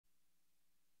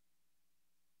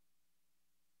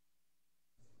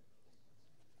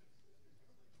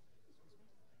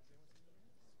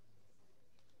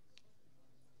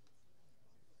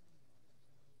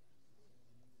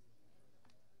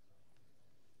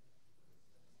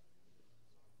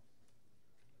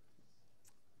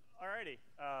Alrighty,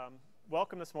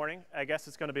 welcome this morning. I guess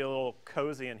it's going to be a little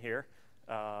cozy in here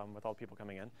with all the people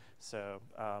coming in. So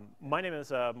my name is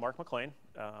Mark Mcclain,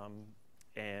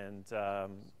 and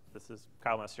this is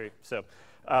Kyle Mestry. So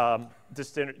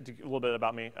just a little bit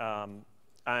about me. I'm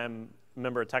a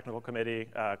member of technical committee,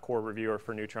 core reviewer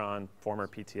for Neutron, former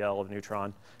PTL of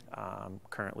Neutron,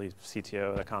 currently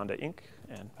CTO at Aconda Inc.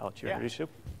 And I'll let you introduce you.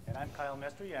 And I'm Kyle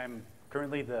Mestry. I'm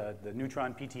currently the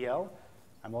Neutron PTL.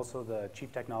 I'm also the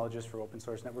chief technologist for open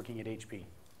source networking at HP.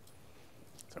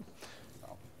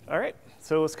 All right,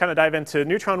 so let's kind of dive into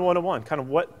Neutron 101, kind of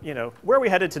what, where are we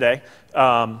headed today?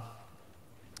 And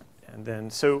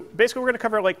then, so basically we're going to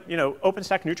cover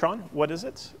OpenStack Neutron. What is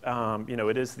it?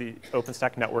 It is the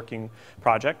OpenStack networking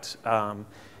project.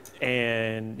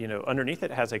 And underneath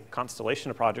it has a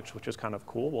constellation of projects, which is kind of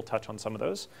cool. We'll touch on some of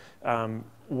those.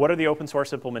 What are the open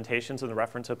source implementations and the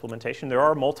reference implementation? There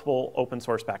are multiple open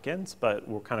source backends, but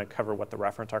we'll kind of cover what the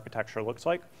reference architecture looks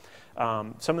like.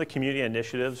 Some of the community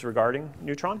initiatives regarding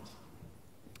Neutron.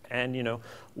 And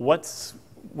what's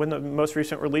when the most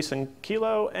recent release in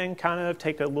Kilo, and kind of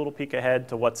take a little peek ahead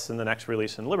to what's in the next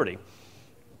release in Liberty.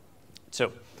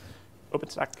 So,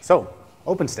 OpenStack. So,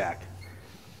 OpenStack.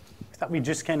 I thought we'd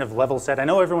just kind of level set. I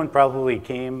know everyone probably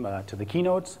came to the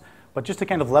keynotes, but just to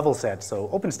kind of level set. So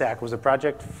OpenStack was a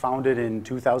project founded in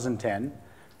 2010.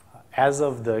 As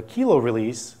of the Kilo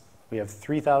release, we have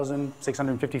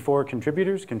 3,654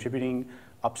 contributors contributing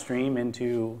upstream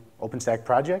into OpenStack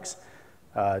projects.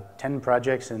 10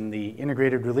 projects in the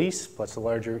integrated release, plus a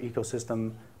larger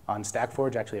ecosystem on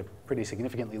StackForge, actually a pretty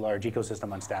significantly large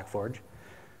ecosystem on StackForge.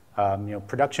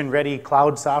 Production-ready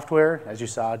cloud software, as you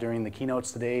saw during the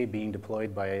keynotes today, being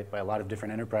deployed by a lot of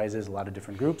different enterprises, a lot of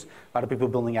different groups, a lot of people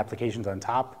building applications on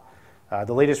top.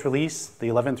 The latest release, the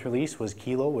 11th release, was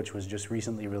Kilo, which was just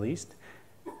recently released.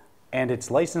 And it's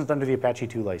licensed under the Apache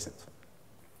 2 license.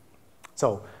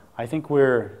 So I think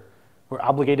we're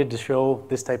obligated to show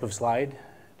this type of slide,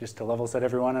 just to level set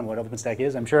everyone on what OpenStack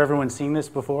is. I'm sure everyone's seen this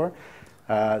before.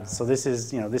 So this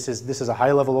is a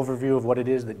high-level overview of what it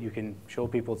is that you can show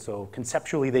people, so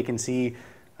conceptually they can see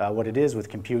what it is with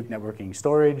compute, networking,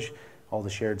 storage, all the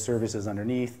shared services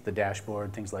underneath, the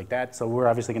dashboard, things like that. So we're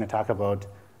obviously going to talk about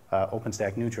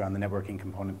OpenStack Neutron, the networking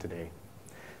component today.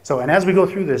 So, and as we go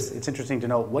through this, it's interesting to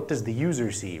note, what does the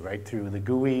user see, right? Through the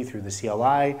GUI, through the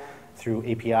CLI, through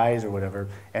APIs or whatever.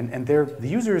 And the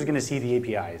user is going to see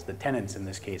the APIs. The tenants, in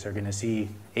this case, are going to see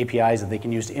APIs that they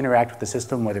can use to interact with the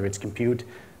system, whether it's compute,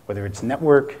 whether it's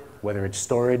network, whether it's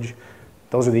storage.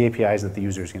 Those are the APIs that the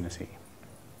user is going to see.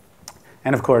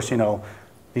 And of course,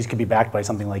 these could be backed by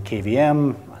something like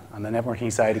KVM. On the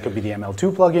networking side, it could be the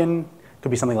ML2 plugin. It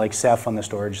could be something like Ceph on the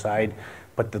storage side.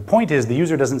 But the point is, the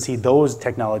user doesn't see those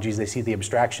technologies. They see the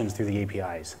abstractions through the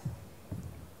APIs.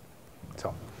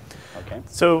 So, okay.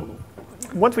 So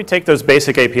once we take those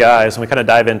basic APIs and we kind of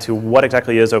dive into what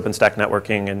exactly is OpenStack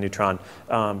networking and Neutron,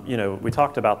 we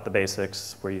talked about the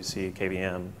basics where you see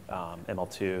KVM,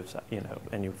 ML2,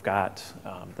 and you've got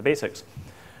the basics.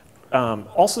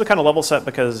 Also to kind of level set,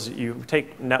 because you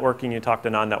take networking, you talk to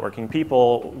non-networking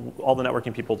people, all the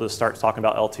networking people just start talking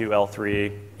about L2,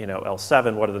 L3,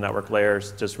 L7, what are the network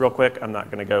layers? Just real quick, I'm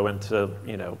not going to go into,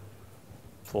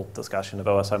 full discussion of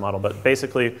OSI model, but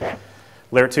basically,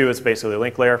 Layer 2 is basically a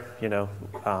link layer,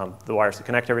 the wires to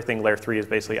connect everything. Layer 3 is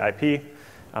basically IP,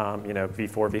 V4,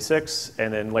 V6,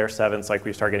 and then Layer 7 is like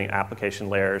we start getting application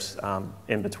layers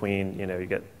in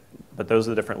between, but those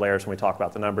are the different layers. When we talk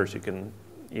about the numbers, you can,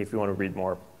 if you want to read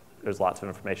more, there's lots of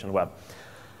information on the web.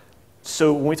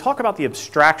 So when we talk about the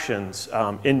abstractions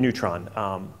in Neutron,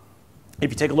 if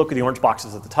you take a look at the orange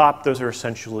boxes at the top, those are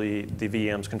essentially the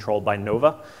VMs controlled by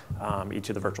Nova. Each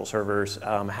of the virtual servers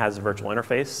has a virtual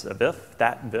interface, a VIF.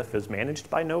 That VIF is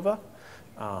managed by Nova.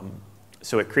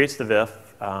 So it creates the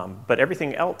VIF, but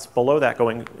everything else below that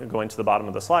going to the bottom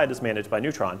of the slide is managed by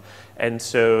Neutron. And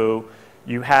so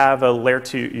you have a layer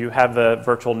 2, you have a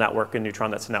virtual network in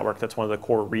Neutron. That's a network that's one of the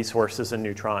core resources in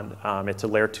Neutron. It's a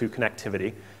layer 2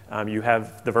 connectivity. You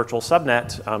have the virtual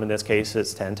subnet. In this case,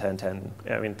 it's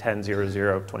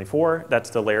 10.10.10.24.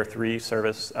 That's the layer 3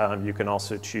 service. You can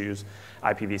also choose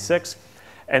IPv6.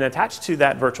 And attached to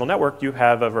that virtual network, you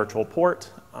have a virtual port.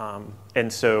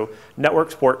 And so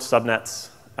networks, ports, subnets,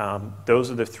 those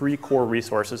are the 3 core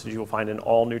resources that you will find in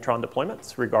all Neutron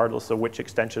deployments, regardless of which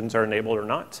extensions are enabled or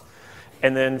not.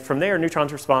 And then from there,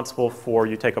 Neutron's responsible for,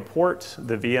 you take a port,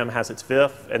 the VM has its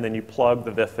VIF, and then you plug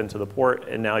the VIF into the port,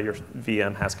 and now your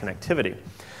VM has connectivity.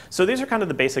 So these are kind of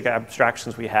the basic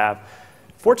abstractions we have.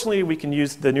 Fortunately, we can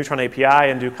use the Neutron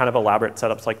API and do kind of elaborate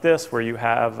setups like this, where you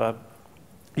have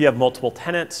You have multiple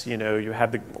tenants, you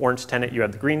have the orange tenant, you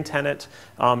have the green tenant.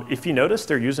 If you notice,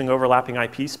 they're using overlapping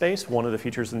IP space. One of the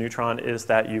features of Neutron is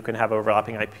that you can have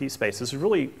overlapping IP space. This is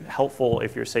really helpful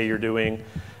if you're doing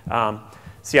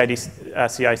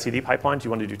CI/CD pipelines. You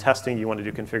want to do testing, you want to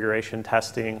do configuration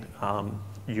testing.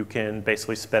 You can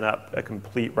basically spin up a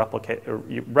complete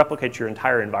replicate your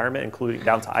entire environment, including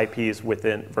down to IPs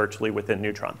virtually within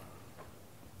Neutron.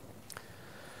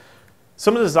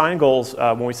 Some of the design goals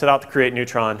when we set out to create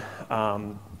Neutron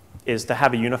is to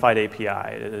have a unified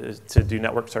API, to do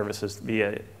network services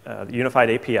via unified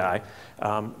API.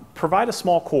 Provide a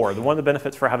small core. One of the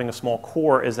benefits for having a small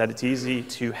core is that it's easy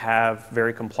to have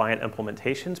very compliant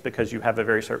implementations because you have a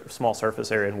very small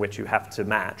surface area in which you have to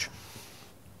match.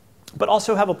 But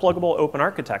also have a pluggable open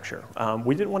architecture.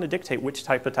 We didn't want to dictate which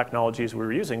type of technologies we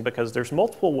were using because there's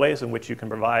multiple ways in which you can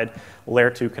provide layer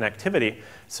 2 connectivity.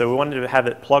 So we wanted to have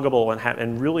it pluggable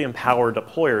and really empower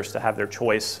deployers to have their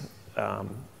choice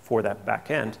for that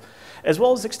back end, as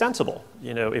well as extensible.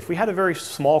 If we had a very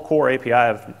small core API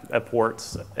of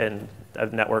ports and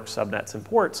of networks, subnets, and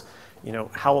ports,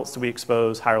 how else do we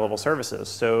expose higher level services?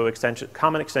 So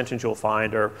common extensions you'll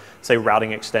find are, say,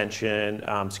 routing extension,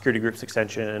 security groups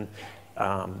extension,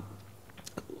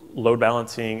 load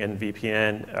balancing, and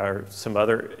VPN are some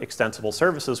other extensible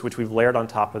services which we've layered on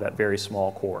top of that very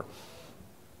small core.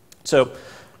 So,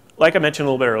 like I mentioned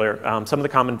a little bit earlier, some of the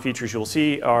common features you'll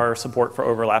see are support for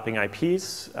overlapping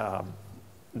IPs.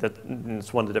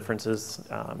 That's one of the differences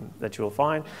that you will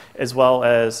find, as well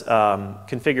as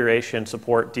configuration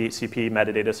support DHCP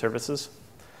metadata services.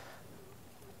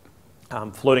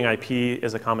 Floating IP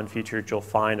is a common feature you'll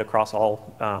find across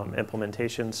all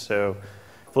implementations. So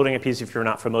floating IPs, if you're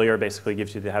not familiar, basically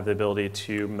gives you the ability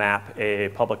to map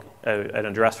an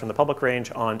address from the public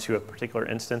range onto a particular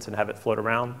instance and have it float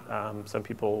around. Some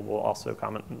people will also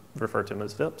refer to them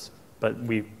as VIPs. But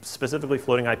specifically,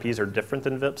 floating IPs are different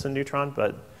than VIPs in Neutron,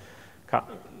 but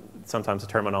sometimes the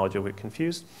terminology will get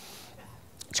confused.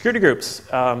 Security groups.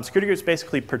 Security groups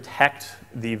basically protect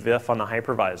the VIF on the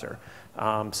hypervisor.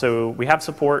 So we have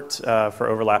support for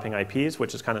overlapping IPs,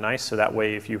 which is kind of nice. So that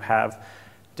way, if you have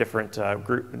different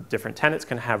tenants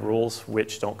can have rules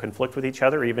which don't conflict with each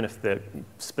other, even if the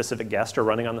specific guests are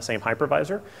running on the same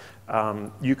hypervisor.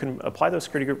 You can apply those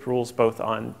security group rules both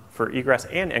for egress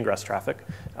and ingress traffic.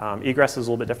 Egress is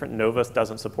a little bit different. Nova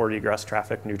doesn't support egress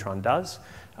traffic. Neutron does.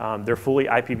 They're fully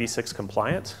IPv6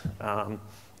 compliant.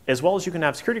 As well as you can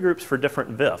have security groups for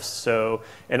different VIFs. So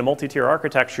in a multi-tier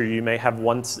architecture, you may have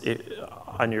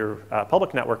on your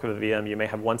public network of a VM, you may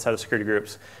have one set of security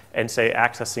groups, and say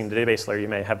accessing the database layer, you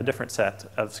may have a different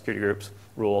set of security groups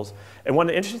rules. And one of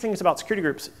the interesting things about security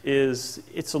groups is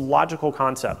it's a logical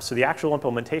concept. So the actual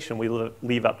implementation we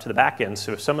leave up to the backend.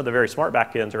 So some of the very smart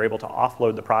backends are able to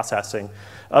offload the processing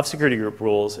of security group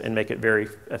rules and make it very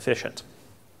efficient.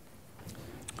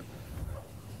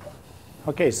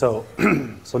 Okay, so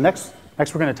next we're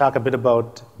going to talk a bit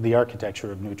about the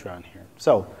architecture of Neutron here.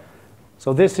 So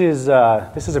this is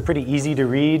a pretty easy to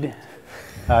read,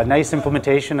 nice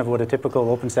implementation of what a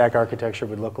typical OpenStack architecture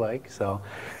would look like. So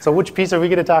which piece are we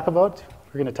going to talk about?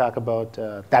 We're going to talk about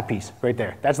that piece right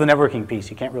there. That's the networking piece.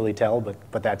 You can't really tell,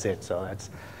 but that's it. So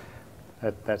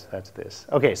that's this.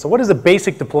 Okay, so what does a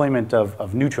basic deployment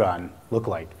of Neutron look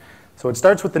like? So it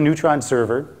starts with the Neutron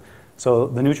server. So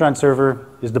the Neutron server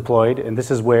is deployed, and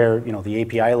this is where the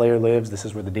API layer lives. This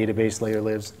is where the database layer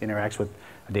lives, interacts with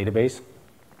a database.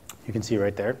 You can see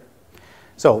right there.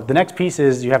 So the next piece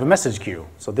is you have a message queue.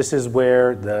 So this is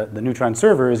where the Neutron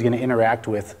server is going to interact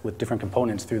with different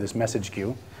components through this message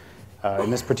queue. In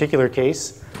this particular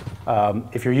case,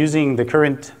 if you're using the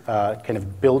current kind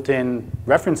of built-in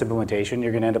reference implementation,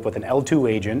 you're going to end up with an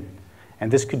L2 agent, and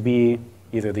this could be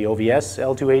either the OVS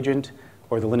L2 agent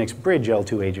or the Linux Bridge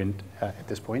L2 agent at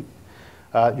this point.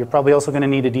 You're probably also going to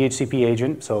need a DHCP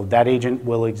agent, so that agent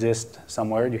will exist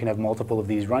somewhere. You can have multiple of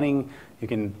these running. You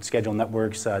can schedule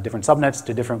networks, different subnets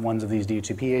to different ones of these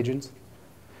DHCP agents.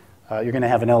 You're going to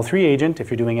have an L3 agent if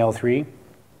you're doing L3.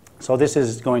 So this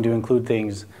is going to include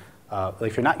things, like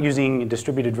if you're not using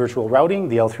distributed virtual routing,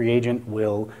 the L3 agent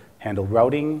will handle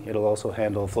routing. It'll also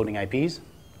handle floating IPs.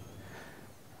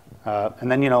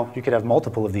 And then, you could have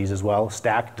multiple of these as well,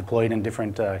 stacked, deployed in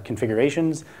different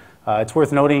configurations. It's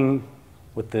worth noting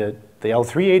with the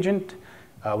L3 agent,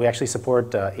 we actually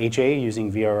support HA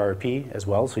using VRRP as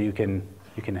well, so you can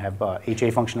have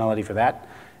HA functionality for that.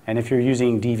 And if you're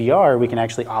using DVR, we can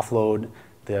actually offload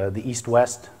the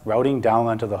east-west routing down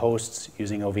onto the hosts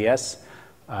using OVS.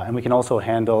 And we can also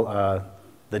handle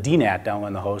the DNAT down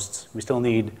on the hosts. We still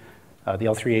need the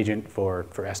L3 agent for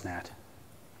SNAT.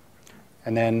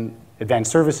 And then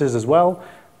advanced services as well.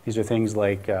 These are things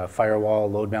like firewall,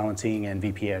 load balancing, and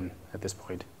VPN at this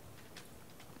point.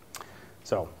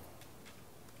 So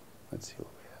let's see what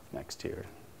we have next here.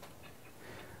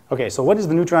 Okay, so what does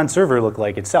the Neutron server look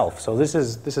like itself? So this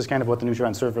is kind of what the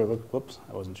Neutron server whoops,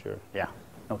 I wasn't sure. Yeah,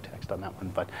 no text on that one.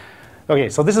 But okay,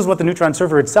 so this is what the Neutron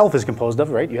server itself is composed of,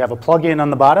 right? You have a plugin on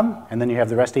the bottom, and then you have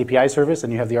the REST API service,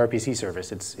 and you have the RPC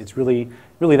service. It's really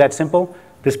that simple.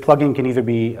 This plugin can either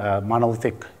be a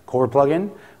monolithic core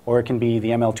plugin, or it can be the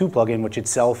ML2 plugin, which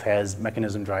itself has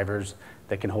mechanism drivers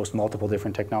that can host multiple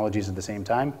different technologies at the same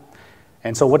time.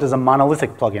 And so what does a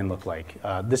monolithic plugin look like?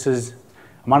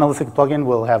 A monolithic plugin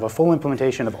will have a full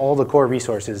implementation of all the core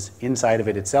resources inside of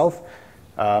it itself.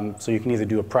 So you can either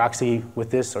do a proxy with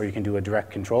this, or you can do a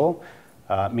direct control.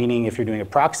 Meaning if you're doing a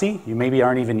proxy, you maybe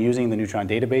aren't even using the Neutron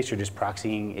database, you're just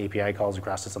proxying API calls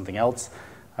across to something else.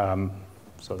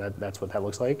 So that's what that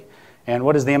looks like. And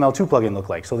what does the ML2 plugin look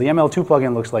like? So the ML2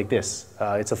 plugin looks like this.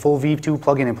 It's a full V2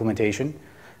 plugin implementation,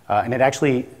 and it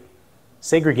actually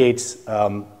segregates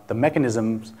the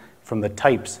mechanisms from the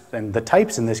types. And the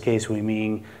types in this case, we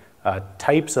mean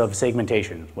types of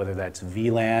segmentation, whether that's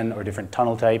VLAN or different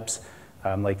tunnel types,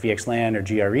 like VXLAN or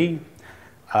GRE.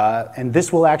 And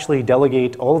this will actually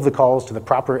delegate all of the calls to the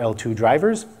proper L2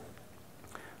 drivers.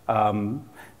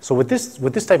 So with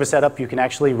this type of setup, you can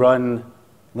actually run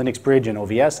Linux Bridge and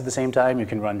OVS at the same time. You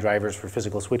can run drivers for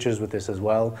physical switches with this as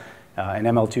well. And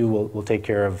ML2 will take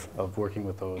care of working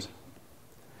with those.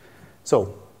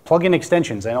 So plugin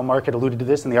extensions. I know Mark had alluded to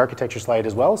this in the architecture slide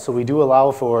as well. So we do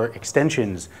allow for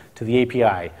extensions to the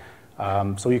API.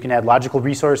 So you can add logical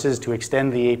resources to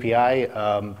extend the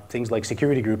API. Things like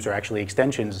security groups are actually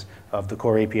extensions of the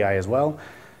core API as well.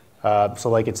 So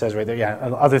like it says right there, yeah,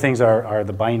 other things are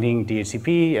the binding,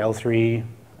 DHCP, L3,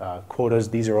 quotas.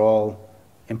 These are all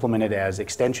implemented as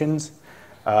extensions.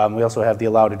 We also have the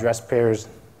allowed address pairs,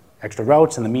 extra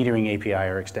routes, and the metering API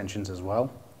are extensions as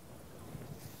well.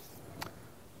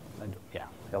 Yeah,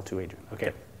 L2 agent,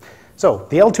 okay. So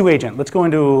the L2 agent, let's go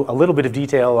into a little bit of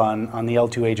detail on the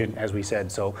L2 agent, as we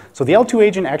said. So the L2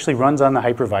 agent actually runs on the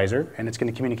hypervisor, and it's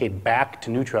going to communicate back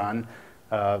to Neutron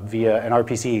via an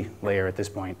RPC layer at this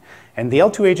point. And the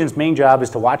L2 agent's main job is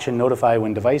to watch and notify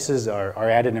when devices are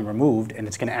added and removed, and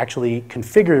it's going to actually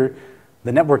configure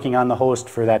the networking on the host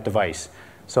for that device.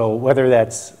 So whether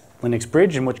that's Linux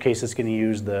Bridge, in which case it's going to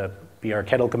use the BR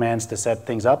kettle commands to set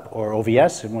things up, or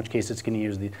OVS, in which case it's going to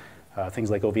use the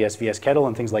things like OVS, VS kettle,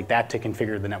 and things like that to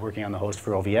configure the networking on the host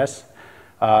for OVS.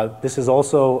 This is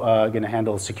also going to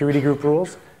handle security group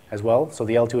rules as well. So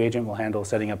the L2 agent will handle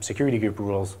setting up security group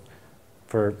rules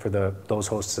for those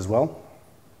hosts as well.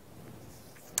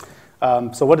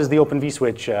 So what is the Open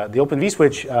vSwitch? The Open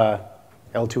vSwitch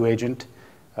L2 agent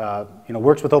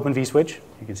works with Open vSwitch,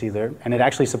 you can see there, and it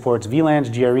actually supports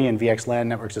VLANs, GRE, and VXLAN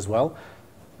networks as well.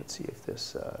 Let's see if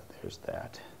this, there's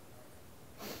that.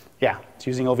 Yeah, it's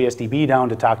using OVSDB down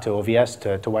to talk to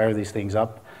OVS to wire these things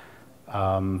up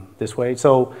this way.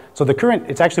 So the current,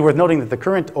 it's actually worth noting that the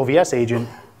current OVS agent,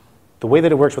 the way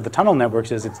that it works with the tunnel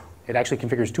networks is it actually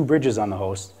configures 2 bridges on the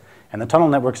host, and the tunnel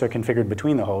networks are configured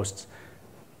between the hosts.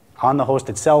 On the host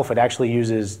itself, it actually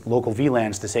uses local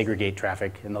VLANs to segregate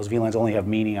traffic, and those VLANs only have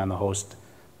meaning on the host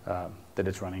that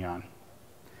it's running on.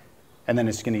 And then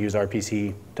it's going to use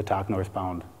RPC to talk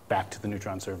northbound back to the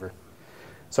Neutron server.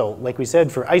 So like we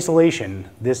said, for isolation,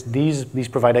 these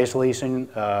provide isolation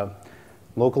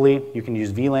locally. You can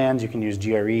use VLANs, you can use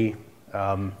GRE.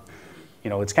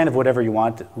 It's kind of whatever you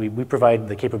want. We provide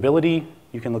the capability.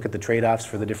 You can look at the trade-offs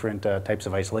for the different types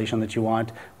of isolation that you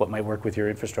want, what might work with your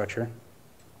infrastructure.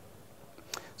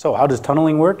 So how does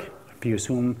tunneling work? If you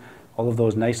assume all of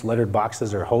those nice lettered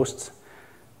boxes are hosts,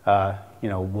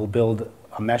 we'll build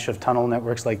a mesh of tunnel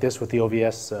networks like this with the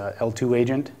OVS L2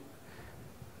 agent.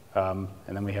 And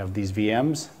then we have these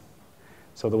VMs.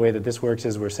 So the way that this works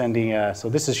is we're sending, so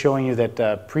this is showing you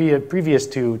that previous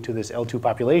to this L2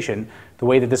 population, the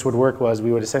way that this would work was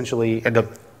we would essentially end up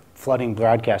flooding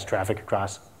broadcast traffic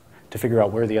across to figure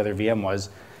out where the other VM was.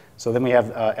 So then we have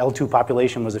L2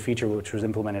 population was a feature which was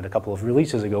implemented a couple of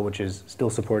releases ago, which is still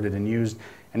supported and used.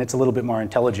 And it's a little bit more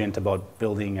intelligent about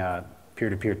building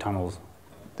peer-to-peer tunnels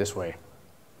this way.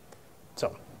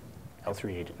 So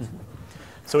L3 agents. Mm-hmm.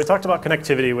 So we talked about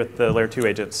connectivity with the Layer 2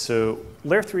 agents. So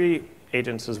Layer 3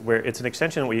 agents is where it's an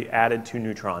extension that we added to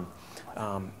Neutron.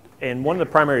 And one of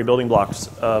the primary building blocks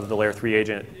of the Layer 3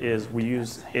 agent is we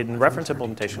use, in reference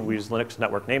implementation, we use Linux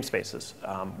network namespaces.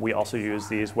 We also use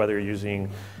these whether you're using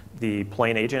the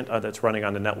plain agent that's running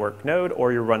on the network node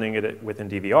or you're running it within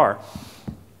DVR.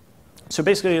 So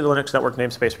basically, the Linux network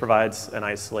namespace provides an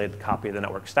isolated copy of the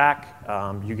network stack.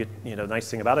 You get, the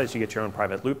nice thing about it is you get your own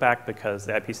private loopback because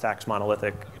the IP stack's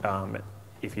monolithic.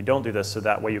 If you don't do this, so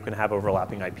that way you can have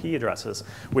overlapping IP addresses,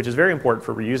 which is very important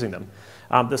for reusing them.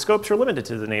 The scopes are limited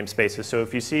to the namespaces. So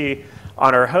if you see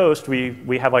on our host,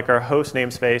 we have like our host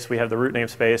namespace, we have the root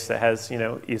namespace that has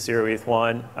ETH0,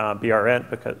 ETH1,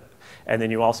 BRN, and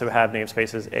then you also have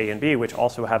namespaces A and B, which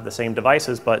also have the same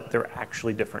devices, but they're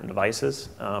actually different devices.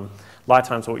 A lot of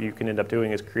times what you can end up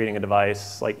doing is creating a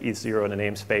device like ETH0 in a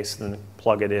namespace, and then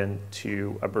plug it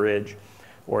into a bridge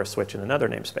or a switch in another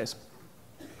namespace.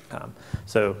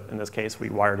 So in this case, we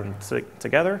wired them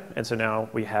together, and so now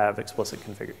we have explicit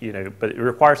configuration, but it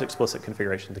requires explicit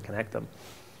configuration to connect them.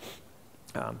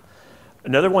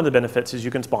 Another one of the benefits is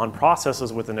you can spawn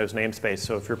processes within those namespaces.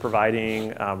 So if you're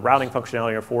providing routing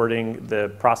functionality or forwarding,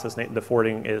 the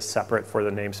forwarding is separate for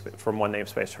from one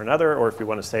namespace to another, or if you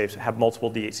want to have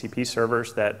multiple DHCP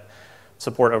servers that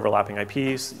support overlapping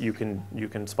IPs, you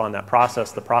can spawn that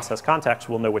process. The process context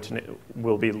will know which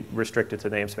will be restricted to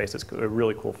namespace. It's a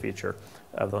really cool feature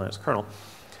of the Linux kernel.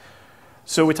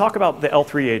 So we talk about the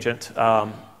L3 agent,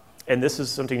 and this is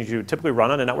something you typically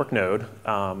run on a network node.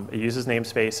 It uses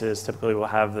namespaces. Typically, we'll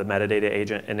have the metadata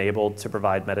agent enabled to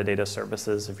provide metadata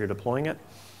services if you're deploying it.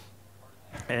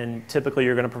 And typically,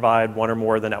 you're going to provide one or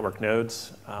more of the network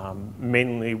nodes.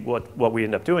 Mainly, what we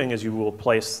end up doing is you will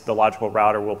place the logical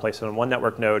router, we'll place it on one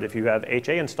network node. If you have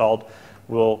HA installed,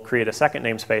 we'll create a second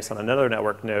namespace on another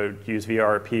network node, use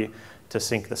VRRP to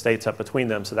sync the states up between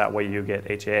them, so that way you get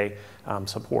HA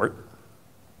support.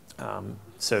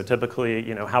 So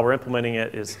typically, how we're implementing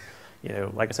it is,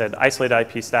 like I said, isolated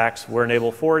IP stacks. We're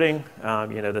enable forwarding.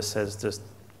 This says just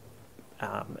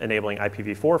enabling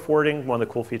IPv4 forwarding. One of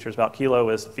the cool features about Kilo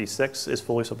is V6 is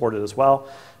fully supported as well,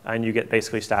 and you get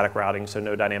basically static routing, so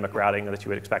no dynamic routing that you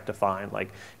would expect to find.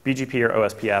 Like BGP or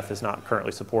OSPF is not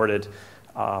currently supported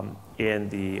in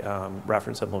the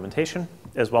reference implementation,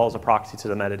 as well as a proxy to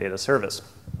the metadata service.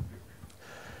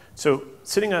 So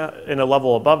sitting in a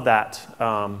level above that,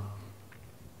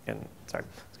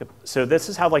 so this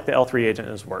is how the L3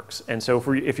 agent works. And so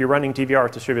if you're running DVR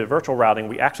with distributed virtual routing,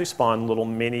 we actually spawn little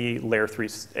mini layer 3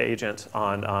 agents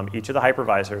on each of the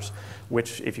hypervisors,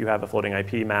 which if you have a floating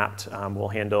IP mapped, will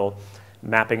handle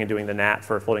mapping and doing the NAT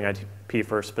for a floating IP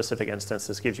for a specific instance.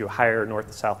 This gives you a higher north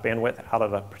to south bandwidth out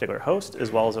of a particular host,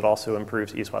 as well as it also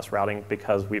improves east-west routing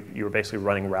because you were basically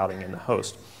running routing in the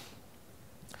host.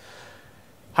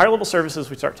 Higher level services,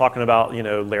 we start talking about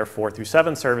layer 4 through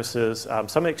 7 services. Some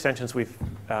of the extensions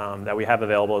that we have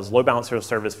available is load balancer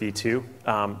service v2.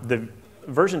 The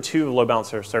version 2 of load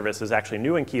balancer service is actually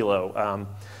new in Kilo.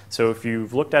 So if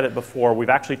you've looked at it before, we've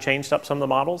actually changed up some of the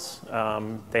models.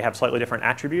 They have slightly different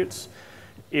attributes.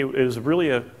 It was really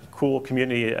a cool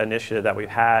community initiative that we've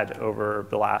had over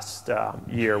the last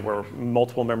year, where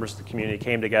multiple members of the community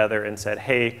came together and said,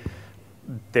 hey,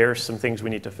 there's some things we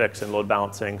need to fix in load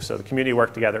balancing. So the community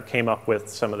worked together, came up with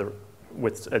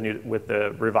with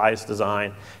the revised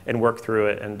design, and worked through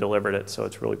it and delivered it. So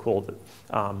it's really cool.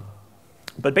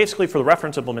 But basically, for the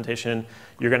reference implementation,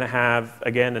 you're going to have,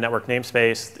 again, the network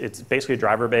namespace. It's basically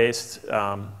driver-based.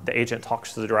 The agent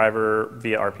talks to the driver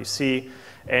via RPC.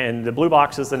 And the blue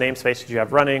box is the namespace that you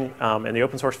have running. In the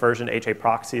open source version, HA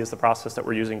proxy is the process that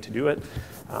we're using to do it.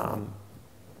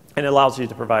 And it allows you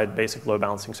to provide basic load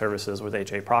balancing services with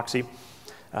HA proxy.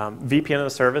 VPN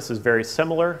as a service is very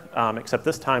similar, except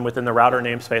this time within the router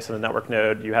namespace and the network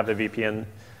node, you have the VPN,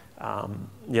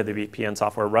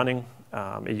 software running.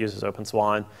 It uses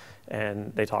OpenSwan,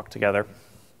 and they talk together.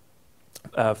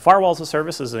 Firewall as a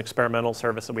service is an experimental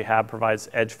service that we have, provides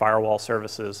edge firewall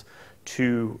services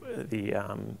to the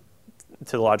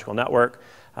logical network.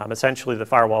 Essentially, the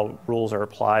firewall rules are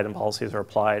applied and policies are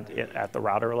applied at the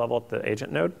router level at the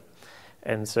agent node.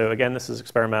 And so again, this is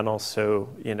experimental, so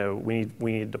we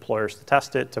need deployers to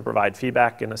test it, to provide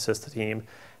feedback and assist the team,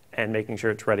 and making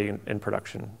sure it's ready in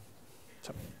production.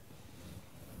 So.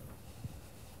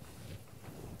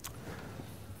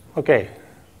 Okay,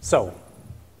 so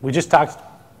we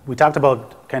talked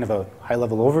about kind of a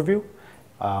high-level overview.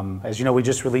 As you know, we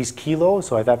just released Kilo,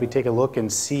 so I thought we'd take a look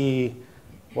and see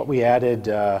what we added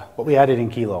in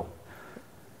Kilo.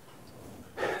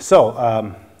 So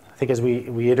I think as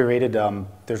we iterated,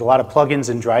 there's a lot of plugins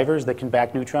and drivers that can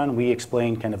back Neutron. We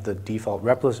explained kind of the default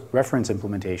reference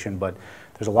implementation, but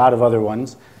there's a lot of other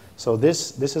ones. So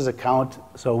this is a count.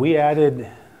 So we added,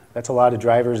 that's a lot of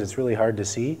drivers. It's really hard to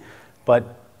see,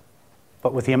 but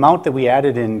with the amount that we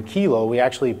added in Kilo, we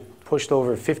actually pushed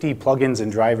over 50 plugins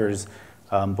and drivers,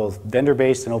 both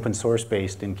vendor-based and open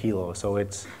source-based in Kilo. So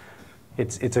it's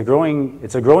a growing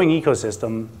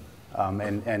ecosystem.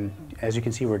 And as you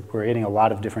can see, we're adding a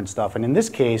lot of different stuff. And in this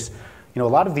case, a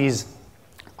lot of these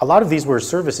were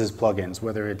services plugins,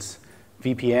 whether it's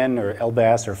VPN or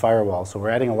LBAS or firewall. So we're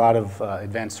adding a lot of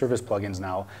advanced service plugins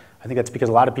now. I think that's because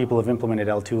a lot of people have implemented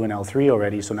L2 and L3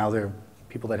 already. So now there are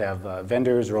people that have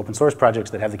vendors or open source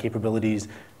projects that have the capabilities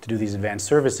to do these advanced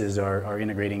services are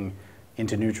integrating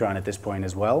into Neutron at this point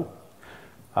as well.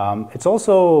 It's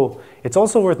also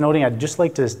worth noting, I'd just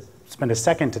like to spend a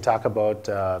second to talk about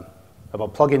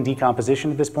plugin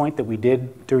decomposition at this point that we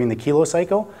did during the Kilo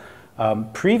cycle.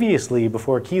 Previously,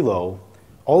 before Kilo,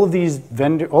 all of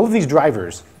these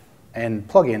drivers and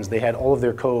plugins, they had all of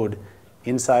their code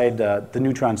inside the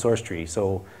Neutron source tree.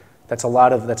 So that's a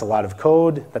lot of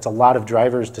code, that's a lot of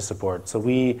drivers to support. So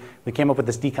we came up with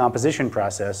this decomposition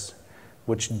process,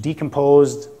 which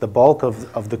decomposed the bulk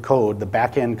of the code, the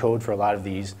back-end code for a lot of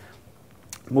these,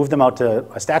 moved them out to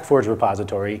a StackForge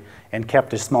repository, and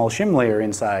kept a small shim layer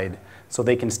inside so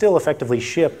they can still effectively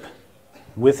ship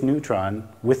with Neutron,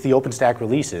 with the OpenStack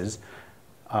releases,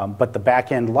 but the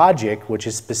back-end logic, which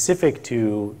is specific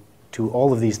to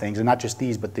all of these things, and not just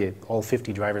these, but all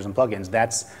 50 drivers and plugins,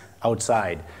 that's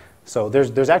outside. So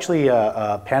there's actually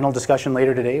a panel discussion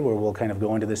later today where we'll kind of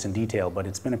go into this in detail, but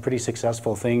it's been a pretty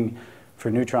successful thing for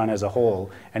Neutron as a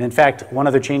whole. And in fact, one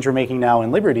other change we're making now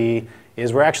in Liberty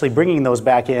is we're actually bringing those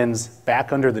backends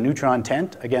back under the Neutron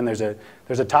tent. Again, there's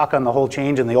a talk on the whole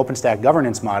change in the OpenStack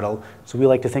governance model. So we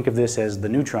like to think of this as the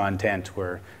Neutron tent,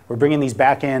 where we're bringing these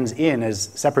backends in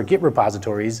as separate Git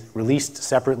repositories, released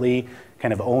separately,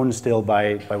 kind of owned still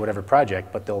by whatever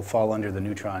project, but they'll fall under the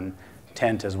Neutron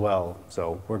tent as well.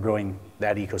 So we're growing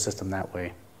that ecosystem that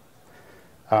way.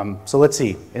 So let's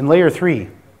see. In layer 3,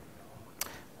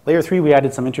 we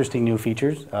added some interesting new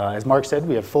features. As Mark said,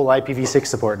 we have full IPv6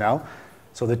 support now.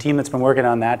 So the team that's been working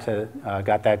on that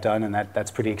got that done, and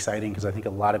that's pretty exciting because I think a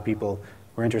lot of people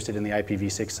were interested in the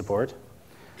IPv6 support.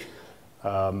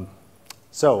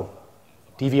 So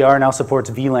DVR now supports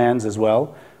VLANs as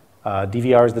well.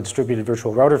 DVR is the distributed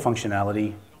virtual router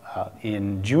functionality.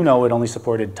 In Juno, it only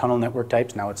supported tunnel network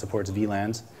types. Now it supports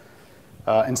VLANs.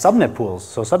 And subnet pools.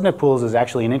 So subnet pools is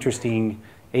actually an interesting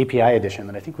API addition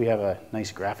that I think we have a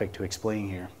nice graphic to explain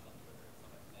here.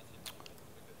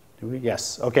 Do we?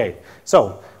 Yes, okay.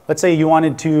 So let's say you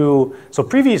wanted to, so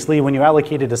previously when you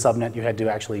allocated a subnet, you had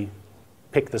to actually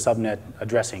pick the subnet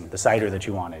addressing, the CIDR that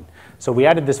you wanted. So we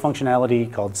added this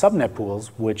functionality called subnet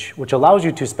pools, which allows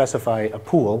you to specify a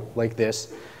pool like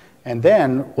this. And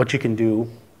then what you can do,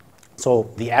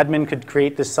 so the admin could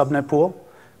create this subnet pool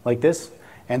like this.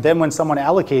 And then when someone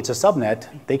allocates a subnet,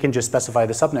 they can just specify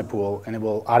the subnet pool, and it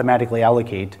will automatically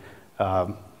allocate.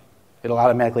 Subnets.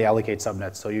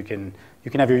 So you can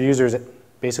have your users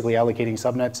basically allocating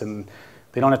subnets, and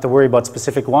they don't have to worry about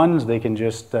specific ones. They can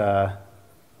just there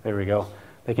we go.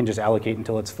 They can just allocate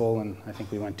until it's full. And I think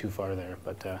we went too far there,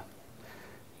 but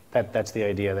that's the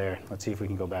idea there. Let's see if we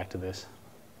can go back to this.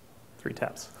 3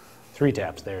 taps. 3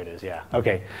 taps, there it is, yeah.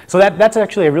 Okay, so that's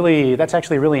actually a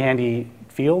really handy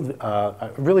field,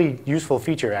 a really useful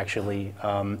feature actually,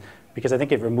 because I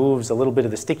think it removes a little bit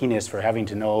of the stickiness for having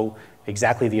to know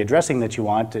exactly the addressing that you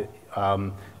want.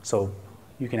 So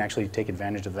you can actually take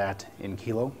advantage of that in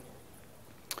Kilo.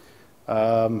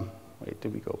 Wait,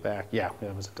 did we go back? Yeah,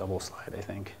 that was a double slide, I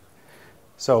think.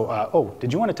 So,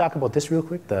 did you want to talk about this real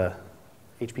quick, the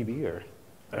HPB, or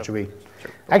should we?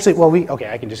 Sure. Actually, well,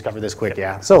 okay, I can just cover this quick,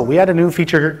 yeah. So we had a new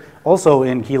feature also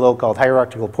in Kilo called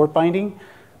hierarchical port binding.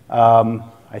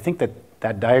 I think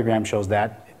that diagram shows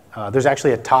that. There's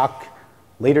actually a talk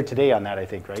later today on that, I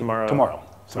think, right? Tomorrow.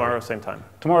 Tomorrow, same time.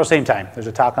 Tomorrow, same time. There's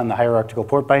a talk on the hierarchical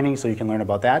port binding, so you can learn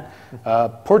about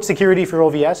that. Port security for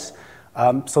OVS.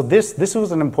 So this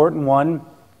was an important one.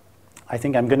 I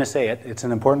think I'm going to say it. It's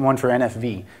an important one for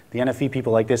NFV. The NFV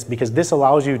people like this, because this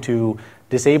allows you to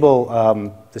disable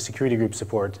the security group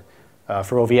support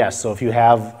for OVS. So if you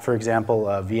have, for example,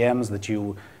 VMs that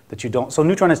you don't, so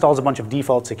Neutron installs a bunch of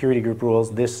default security group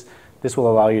rules. This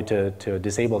will allow you to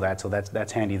disable that, so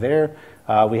that's handy there.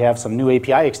 We have some new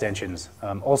API extensions,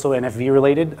 also NFV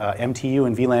related, MTU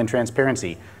and VLAN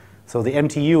transparency. So the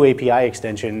MTU API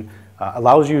extension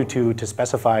allows you to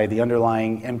specify the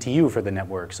underlying MTU for the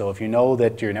network. So if you know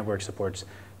that your network supports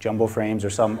jumbo frames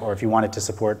or if you want it to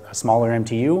support a smaller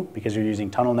MTU because you're using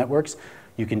tunnel networks,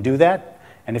 you can do that.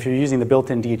 And if you're using the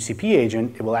built-in DHCP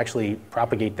agent, it will actually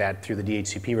propagate that through the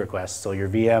DHCP request. So your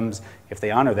VMs, if they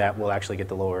honor that, will actually get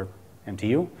the lower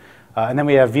MTU. And then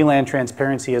we have VLAN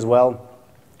transparency as well.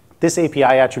 This API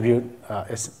attribute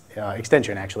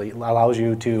extension actually allows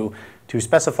you to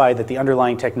specify that the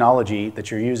underlying technology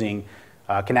that you're using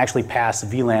can actually pass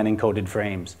VLAN encoded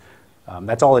frames.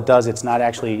 That's all it does. It's not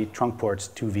actually trunk ports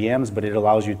to VMs, but it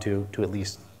allows you to at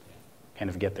least kind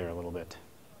of get there a little bit.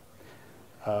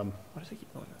 Why does it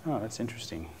keep going? Oh, that's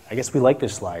interesting. I guess we like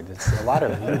this slide. It's a lot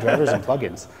of new drivers and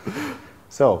plugins.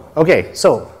 So, okay,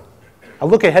 so a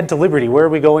look ahead to Liberty. Where are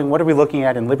we going? What are we looking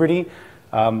at in Liberty?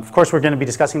 Of course, we're going to be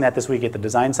discussing that this week at the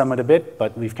Design Summit a bit,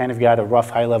 but we've kind of got a rough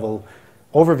high-level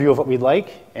overview of what we'd like,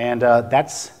 and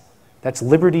that's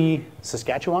Liberty,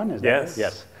 Saskatchewan, is that Yes. right?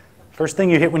 Yes. First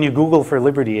thing you hit when you Google for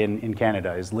Liberty in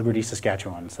Canada is Liberty,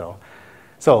 Saskatchewan. So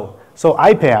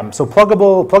IPAM, so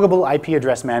pluggable IP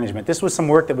address management. This was some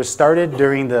work that was started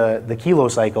during the Kilo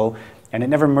cycle, and it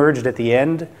never merged at the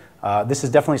end. This is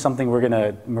definitely something we're going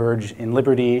to merge in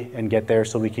Liberty and get there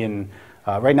so we can,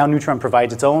 right now Neutron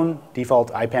provides its own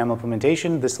default IPAM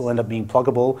implementation. This will end up being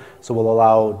pluggable, so we'll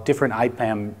allow different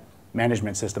IPAM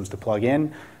management systems to plug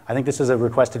in. I think this is a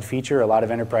requested feature. A lot of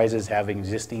enterprises have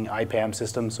existing IPAM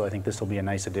systems, so I think this will be a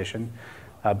nice addition.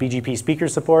 BGP speaker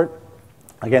support.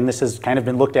 Again, this has kind of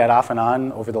been looked at off and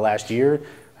on over the last year.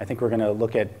 I think we're going to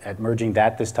look at merging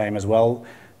that this time as well.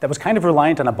 That was kind of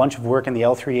reliant on a bunch of work in the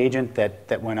L3 agent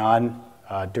that went on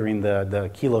during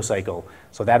the Kilo cycle.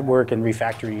 So that work and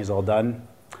refactoring is all done.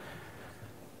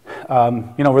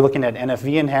 We're looking at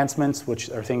NFV enhancements, which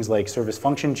are things like service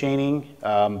function chaining,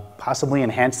 possibly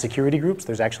enhanced security groups.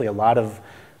 There's actually a lot of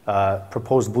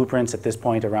proposed blueprints at this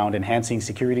point around enhancing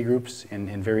security groups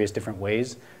in various different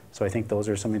ways. So I think those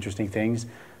are some interesting things.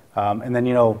 And then,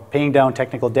 paying down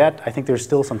technical debt, I think there's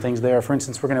still some things there. For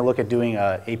instance, we're going to look at doing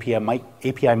API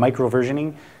micro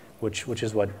versioning, which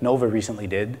is what Nova recently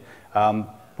did.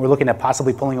 We're looking at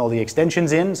possibly pulling all the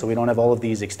extensions in, so we don't have all of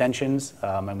these extensions,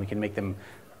 and we can make them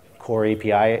core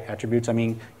API attributes. I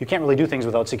mean, you can't really do things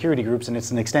without security groups, and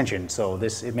it's an extension, so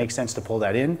it makes sense to pull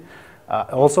that in.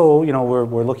 Also,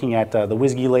 we're looking at the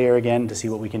WSGI layer again to see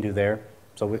what we can do there.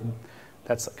 So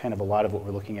that's kind of a lot of what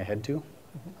we're looking ahead to.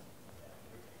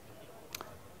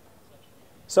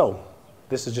 So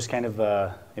this is just kind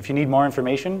of, if you need more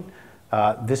information,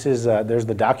 there's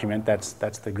the document. That's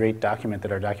the great document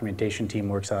that our documentation team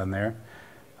works on there.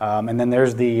 And then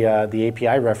there's the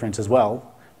API reference as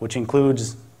well, which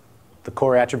includes the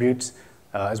core attributes,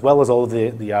 as well as all of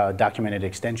the documented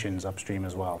extensions upstream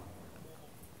as well.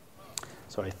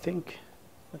 So I think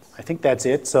that's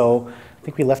it. So I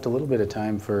think we left a little bit of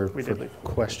time for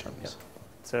questions. Yeah.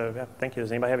 So yeah, thank you.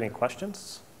 Does anybody have any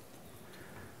questions?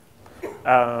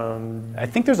 I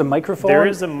think there's a microphone. There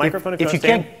is a microphone. If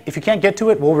you can't get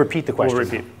to it, we'll repeat the question. We'll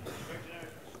repeat.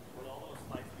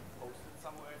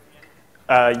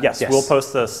 Yes, we'll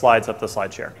post the slides up the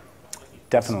slide share.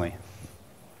 Definitely.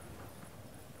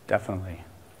 Definitely.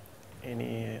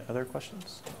 Any other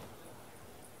questions?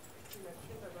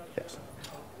 Yes.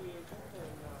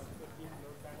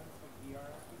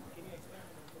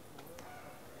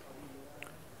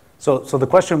 So the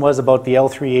question was about the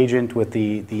L3 agent with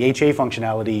the HA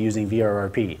functionality using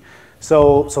VRRP.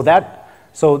 So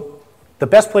the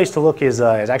best place to look is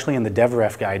actually in the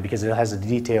DevRef guide because it has I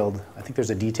think there's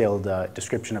a detailed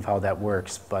description of how that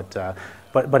works. But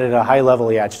at a high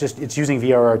level, yeah, it's using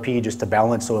VRRP just to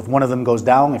balance. So if one of them goes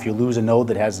down, if you lose a node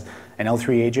that has an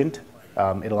L3 agent,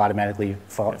 it'll automatically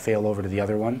fail over to the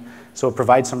other one. So it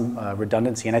provides some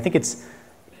redundancy, and I think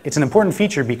it's an important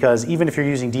feature because even if you're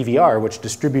using DVR, which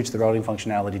distributes the routing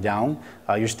functionality down,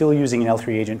 you're still using an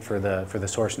L3 agent for the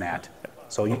source NAT.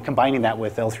 So combining that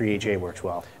with L3HA works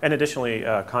well. And additionally,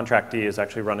 Contract D is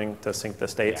actually running to sync the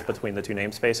states between the two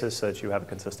namespaces so that you have a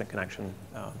consistent connection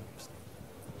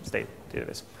state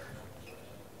database.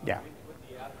 Yeah.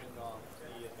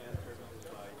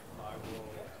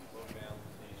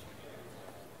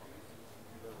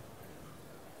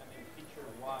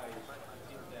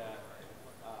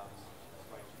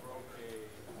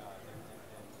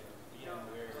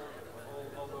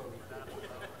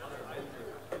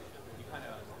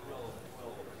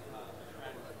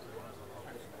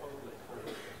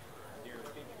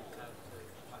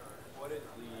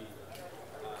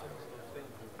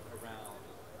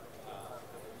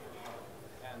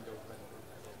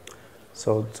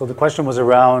 So the question was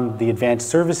around the advanced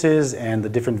services and the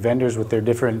different vendors with their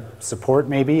different support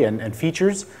maybe and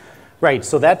features. Right,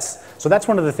 so that's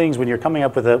one of the things when you're coming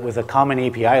up with a common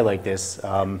API like this.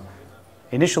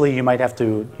 Initially, you might have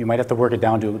to work it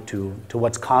down to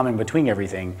what's common between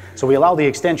everything. So we allow the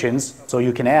extensions, so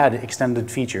you can add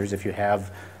extended features if you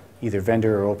have either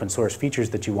vendor or open source features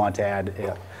that you want to add.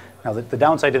 Now, the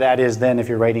downside to that is then if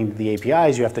you're writing the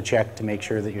APIs, you have to check to make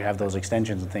sure that you have those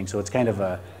extensions and things. So it's kind of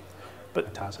a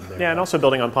toss it there. Yeah, and also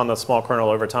building upon the small kernel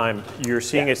over time, you're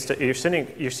seeing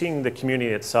you're seeing the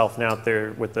community itself now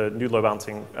there with the new load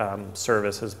balancing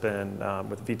service has been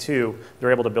with V2.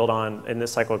 They're able to build on in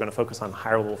this cycle. Are going to focus on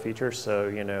higher level features. So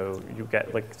you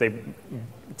get like they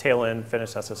tail end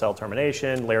finished SSL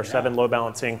termination, layer 7 load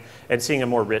balancing, and seeing a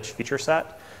more rich feature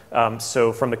set.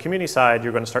 So from the community side,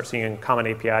 you're going to start seeing common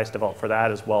APIs develop for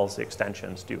that, as well as the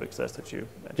extensions do exist that you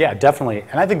mentioned. Yeah, definitely.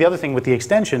 And I think the other thing with the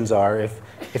extensions are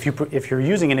if you're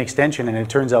using an extension and it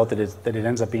turns out that it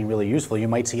ends up being really useful, you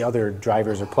might see other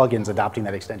drivers or plugins adopting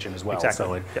that extension as well. Exactly.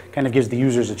 So it kind of gives the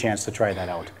users a chance to try that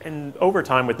out. And over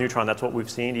time with Neutron, that's what we've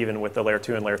seen even with the layer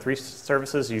 2 and layer 3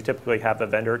 services. You typically have a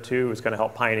vendor or two who's going to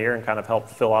help pioneer and kind of help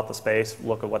fill out the space,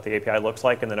 look at what the API looks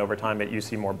like, and then over time you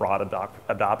see more broad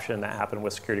adoption that happened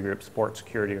with security groups, support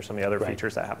security, or some of the other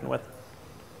features that happen with.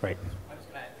 Right. I was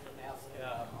going to ask,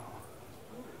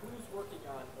 who's working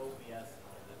on OVS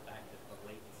and the fact that the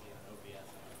latency on OVS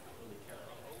is really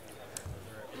terrible?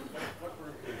 What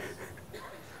group is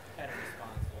kind of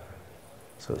responsible?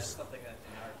 So that's something that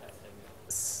in our testing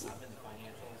is not in the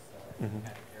financials, so we kind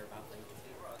of care about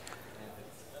latency. And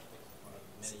it's one of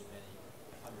many, many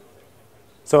hundreds of things.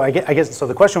 So I guess so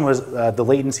the question was the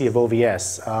latency of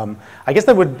OVS. I guess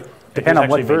that would depend on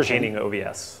what version. Who's maintaining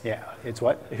OVS? Yeah, it's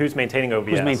what? Who's maintaining OVS?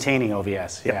 Who's maintaining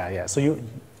OVS? Yeah. So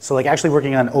like actually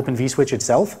working on Open vSwitch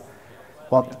itself?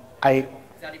 Well, Is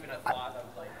that even a thought of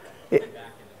like going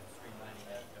back and streamlining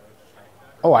that code?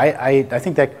 Oh, I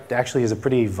think that actually is a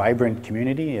pretty vibrant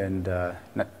community, and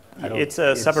it's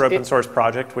a separate open source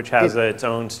project which has its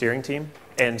own steering team,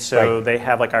 and so they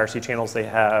have like IRC channels, they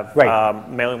have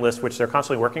mailing lists which they're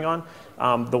constantly working on.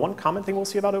 The one common thing we'll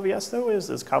see about OVS though is,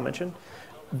 as Kyle mentioned,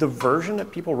 the version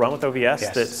that people run with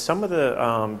OVS, that some of the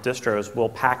distros will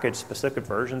package specific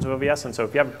versions of OVS, and so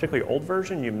if you have a particularly old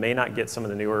version, you may not get some of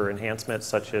the newer enhancements,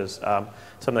 such as some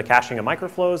of the caching of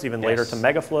microflows, even later to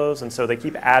megaflows, and so they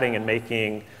keep adding and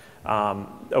making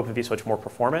Open vSwitch more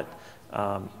performant.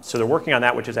 So they're working on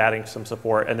that, which is adding some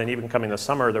support, and then even coming this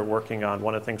summer, they're working on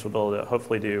one of the things we'll be able to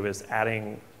hopefully do is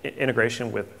adding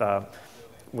integration with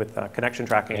connection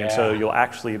tracking, and so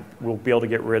we'll be able to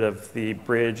get rid of the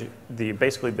bridge,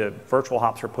 basically the virtual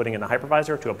hops we're putting in the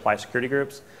hypervisor to apply security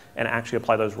groups, and actually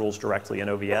apply those rules directly in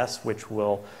OVS, which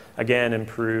will again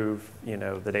improve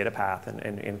the data path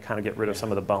and kind of get rid of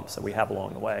some of the bumps that we have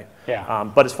along the way.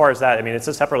 But as far as that, I mean, it's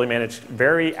a separately managed,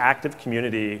 very active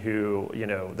community who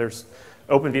there's.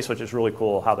 Open vSwitch is really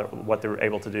cool what they're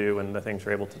able to do and the things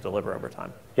they're able to deliver over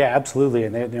time. Yeah, absolutely,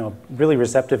 and they're really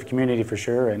receptive community for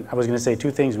sure. And I was going to say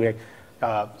two things. So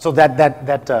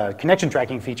that connection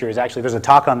tracking feature is actually there's a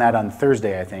talk on that on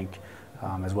Thursday, I think,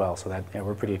 as well. So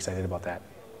we're pretty excited about that.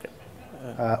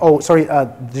 Sorry,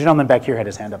 the gentleman back here had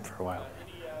his hand up for a while.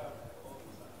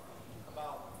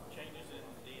 About changes in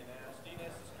DNS.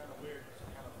 DNS is kind of weird. It's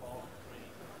kind of falls between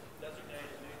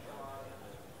designated Neutron and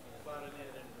flooding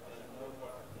it and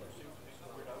nowhere. There seems to be some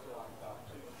weird overlap about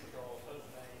two controls, host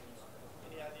names.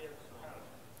 Any ideas of kind of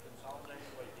consolidating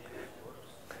the way DNS works?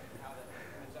 How that,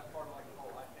 is that part of like the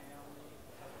whole IPAM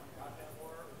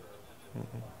work?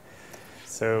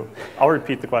 So I'll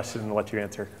repeat the question and let you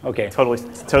answer. Okay. Totally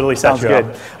set Sounds you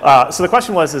good. up. So the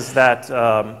question is that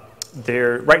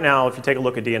right now, if you take a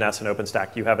look at DNS and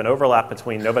OpenStack, you have an overlap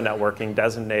between Nova Networking,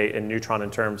 Designate, and Neutron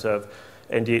in terms of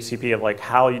and DHCP of like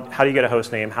how do you get a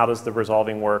host name, how does the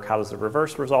resolving work, how does the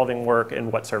reverse resolving work, and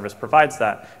what service provides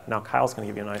that. Now Kyle's going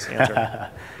to give you a nice answer.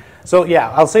 So yeah,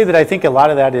 I'll say that I think a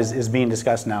lot of that is being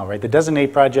discussed now, right? The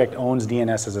Designate project owns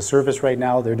DNS as a service right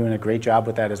now. They're doing a great job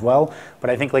with that as well.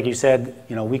 But I think, like you said,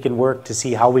 we can work to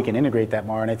see how we can integrate that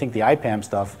more. And I think the IPAM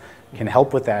stuff can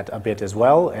help with that a bit as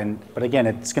well. But again,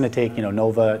 it's going to take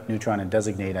Nova, Neutron, and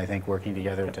Designate, I think, working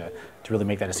together to really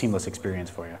make that a seamless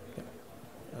experience for you.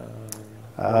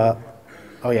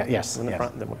 Yes. In the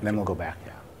front, then we'll go back.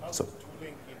 Yeah. How's the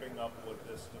tooling keeping up with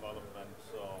this development?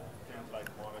 So things like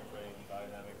monitoring,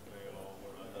 dynamic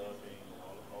failover, alerting,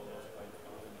 all those kinds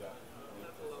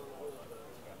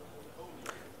of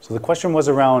tooling. So the question was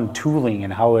around tooling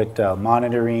and how it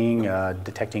monitoring,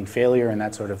 detecting failure, and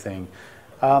that sort of thing.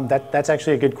 That's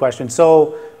actually a good question.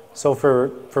 So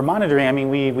for monitoring, I mean,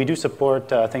 we do support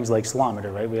things like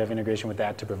Salometer, right? We have integration with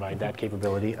that to provide that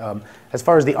capability. As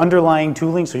far as the underlying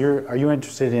tooling, so are you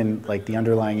interested in like the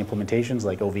underlying implementations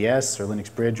like OVS or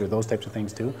Linux Bridge or those types of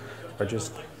things too, or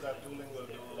just? That tooling will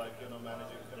do, like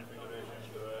managing configuration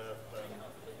drift and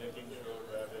making sure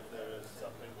that if there is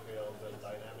something failed, there's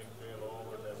dynamic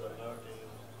failover, there's alerting.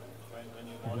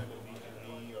 When you monitor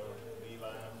BGP or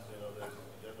VLANs, there's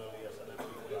generally a SNMP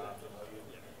graph.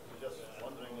 You're just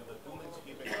wondering if the tooling's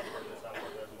keeping up with this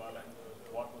effort as well, and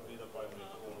what would be the primary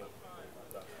tool of that?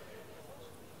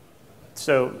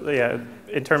 So yeah,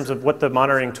 in terms of what the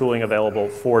monitoring tooling available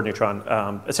for Neutron,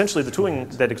 essentially the tooling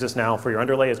that exists now for your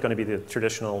underlay is going to be the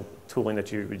traditional tooling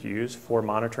that you would use for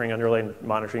monitoring underlay and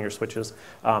monitoring your switches.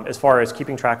 As far as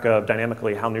keeping track of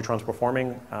dynamically how Neutron's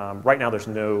performing, right now there's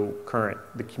no current,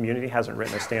 the community hasn't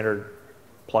written a standard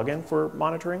plugin for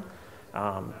monitoring.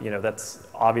 That's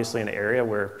obviously an area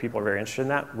where people are very interested in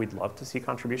that. We'd love to see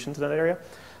contributions in that area.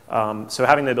 So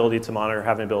having the ability to monitor,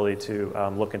 having the ability to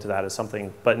look into that is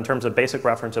something, but in terms of basic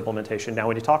reference implementation, now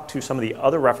when you talk to some of the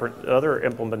other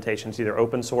implementations, either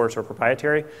open source or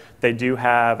proprietary, they do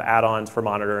have add-ons for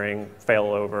monitoring,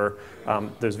 failover,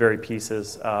 those very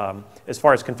pieces. As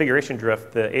far as configuration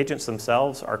drift, the agents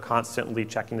themselves are constantly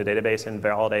checking the database and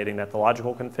validating that the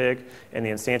logical config and the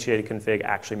instantiated config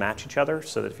actually match each other,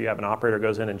 so that if you have an operator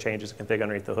goes in and changes the config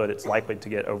underneath the hood, it's likely to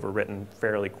get overwritten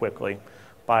fairly quickly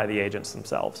by the agents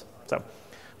themselves. So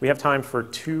we have time for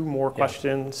 2 more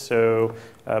questions. So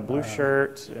blue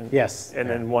shirt, and, yes, and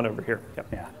then one over here. Yep.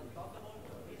 Yeah.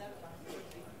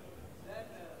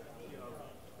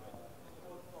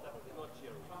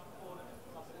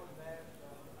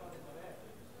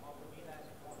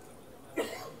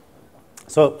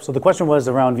 So the question was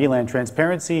around VLAN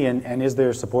transparency and is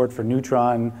there support for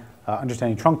Neutron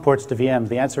understanding trunk ports to VMs?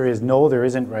 The answer is no, there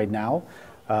isn't right now.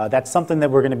 That's something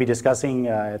that we're going to be discussing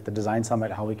at the Design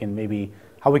Summit, how we can maybe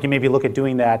look at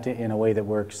doing that in a way that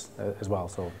works as well.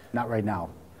 So not right now.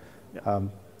 Yeah.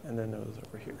 And then those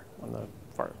over here on the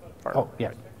far. Oh, yeah.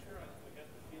 Right.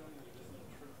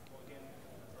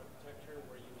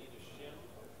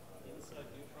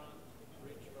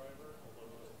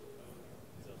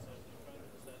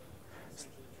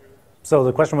 So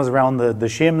the question was around the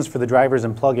shims for the drivers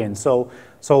and plugins.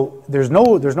 So there's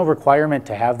no requirement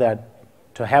to have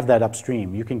that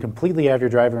upstream. You can completely have your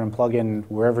driver and plugin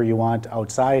wherever you want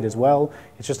outside as well.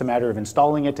 It's just a matter of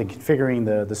installing it and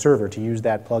configuring the server to use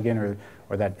that plugin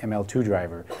or that ML2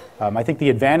 driver. I think the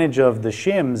advantage of the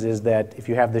shims is that if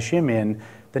you have the shim in,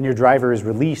 then your driver is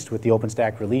released with the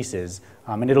OpenStack releases,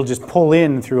 and it'll just pull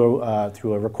in through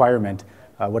a requirement,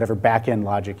 whatever back-end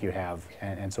logic you have,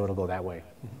 and so it'll go that way.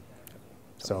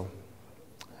 So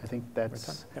I think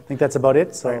that's about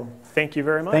it. So thank you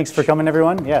very much. Thanks for coming,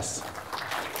 everyone. Yes.